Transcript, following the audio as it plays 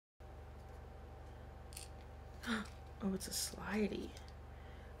Oh, it's a slidey.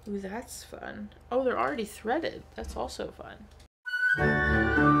 Ooh, that's fun. Oh, they're already threaded. That's also fun.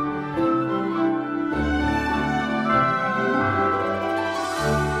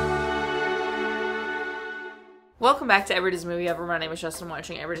 Welcome back to Everyday's Movie Ever. My name is Jess and I'm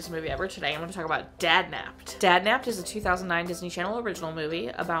watching Everyday's Movie Ever. Today I'm going to talk about Dadnapped. Dadnapped is a 2009 Disney Channel original movie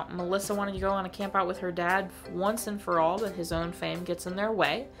about Melissa wanting to go on a camp out with her dad once and for all, but his own fame gets in their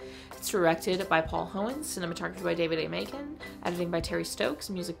way. It's directed by Paul Hoen, cinematography by David A. Makin, editing by Terry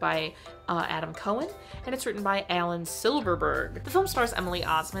Stokes, music by Adam Cohen, and it's written by Alan Silberberg. The film stars Emily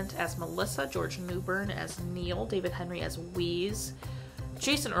Osment as Melissa, George Newbern as Neil, David Henrie as Wheeze,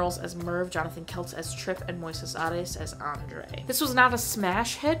 Jason Earles as Merv, Jonathan Keltz as Trip, and Moises as Andre. This was not a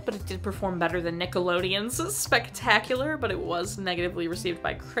smash hit, but it did perform better than Nickelodeon's Spectacular, but it was negatively received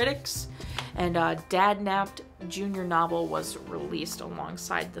by critics. And Dadnapped Junior novel was released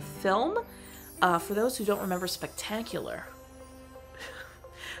alongside the film. For those who don't remember Spectacular.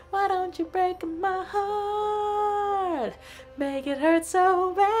 Why don't you break my heart? Make it hurt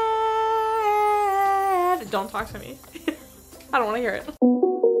so bad. Don't talk to me. I don't want to hear it.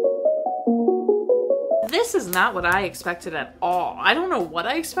 This is not what I expected at all. I don't know what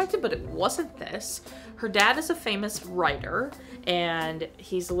I expected, but it wasn't this. Her dad is a famous writer, and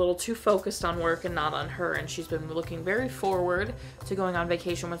he's a little too focused on work and not on her, and she's been looking very forward to going on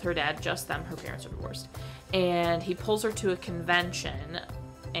vacation with her dad, just them. Her parents are divorced. And he pulls her to a convention,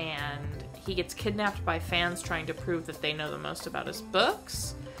 and he gets kidnapped by fans trying to prove that they know the most about his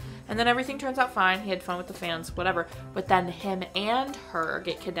books. And then everything turns out fine. He had fun with the fans, whatever. But then him and her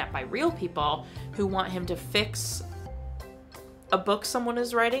get kidnapped by real people who want him to fix a book someone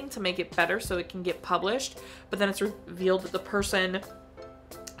is writing to make it better so it can get published. But then it's revealed that the person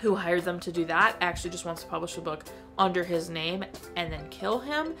who hired them to do that actually just wants to publish the book under his name and then kill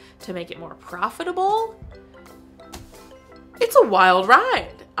him to make it more profitable. It's a wild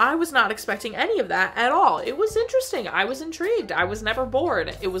ride. I was not expecting any of that at all. It was interesting. I was intrigued. I was never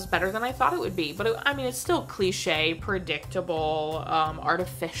bored. It was better than I thought it would be. But I mean, it's still cliche, predictable,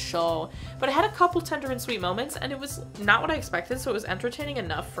 artificial. But it had a couple tender and sweet moments, and it was not what I expected, so it was entertaining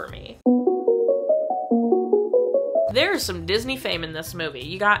enough for me. There's some Disney fame in this movie.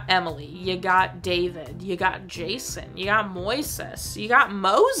 You got Emily, you got David, you got Jason, you got Moises, you got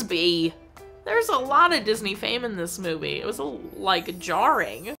Mosby. There's a lot of Disney fame in this movie. It was, like,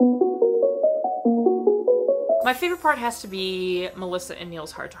 jarring. My favorite part has to be Melissa and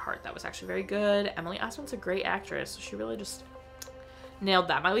Neil's heart-to-heart. That was actually very good. Emily Osment's a great actress. She really just nailed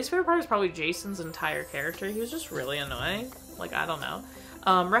that. My least favorite part is probably Jason's entire character. He was just really annoying. Like, I don't know.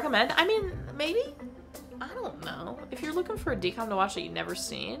 Recommend? I mean, maybe? I don't know. If you're looking for a DCOM to watch that you've never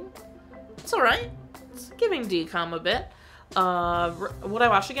seen, it's alright. It's giving DCOM a bit. Would I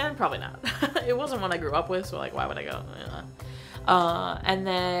watch again? Probably not. It wasn't one I grew up with, so like, why would I go? And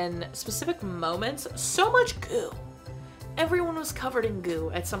then specific moments, so much goo. Everyone was covered in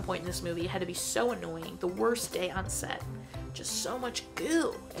goo at some point in this movie. It had to be so annoying. The worst day on set. Just so much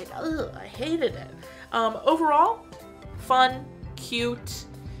goo. I hated it. Overall, fun, cute,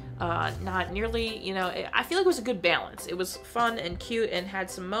 not nearly, you know, I feel like it was a good balance. It was fun and cute and had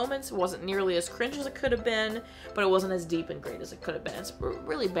some moments. It wasn't nearly as cringe as it could have been, but it wasn't as deep and great as it could have been. It's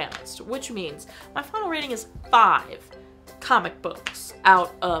really balanced, which means my final rating is 5 comic books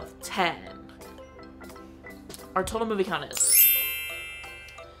out of 10. Our total movie count is.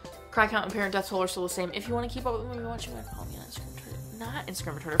 Cry count and parent death toll are still the same. If you want to keep up with movie watching, follow me on Instagram, Twitter. Not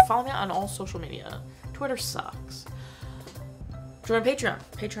Instagram or Twitter. Follow me on all social media. Twitter sucks. Join Patreon.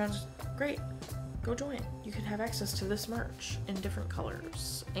 Patreon's great. Go join. You can have access to this merch in different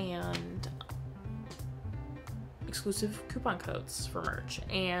colors and exclusive coupon codes for merch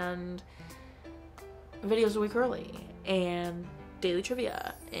and videos a week early and daily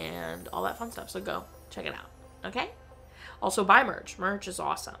trivia and all that fun stuff. So go check it out. Okay? Also buy merch. Merch is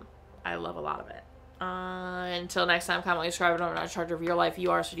awesome. I love a lot of it. Until next time, comment, like, subscribe. Don't not in charge of your life. You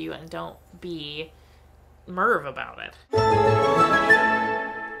are, so do you, and don't be Merv about it.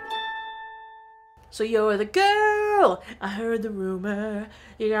 So you're the girl, I heard the rumor,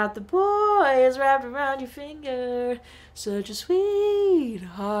 you got the boys wrapped around your finger, such a sweet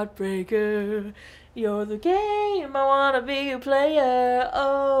heartbreaker. You're the game, I wanna be your player.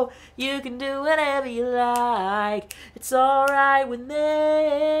 Oh, you can do whatever you like, it's alright with me.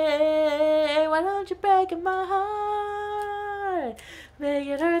 Why don't you break my heart, make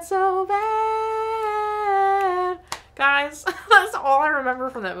it hurt so bad. Guys, that's all I remember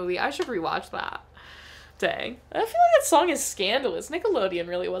from that movie. I should rewatch that. Dang. I feel like that song is scandalous. Nickelodeon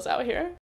really was out here.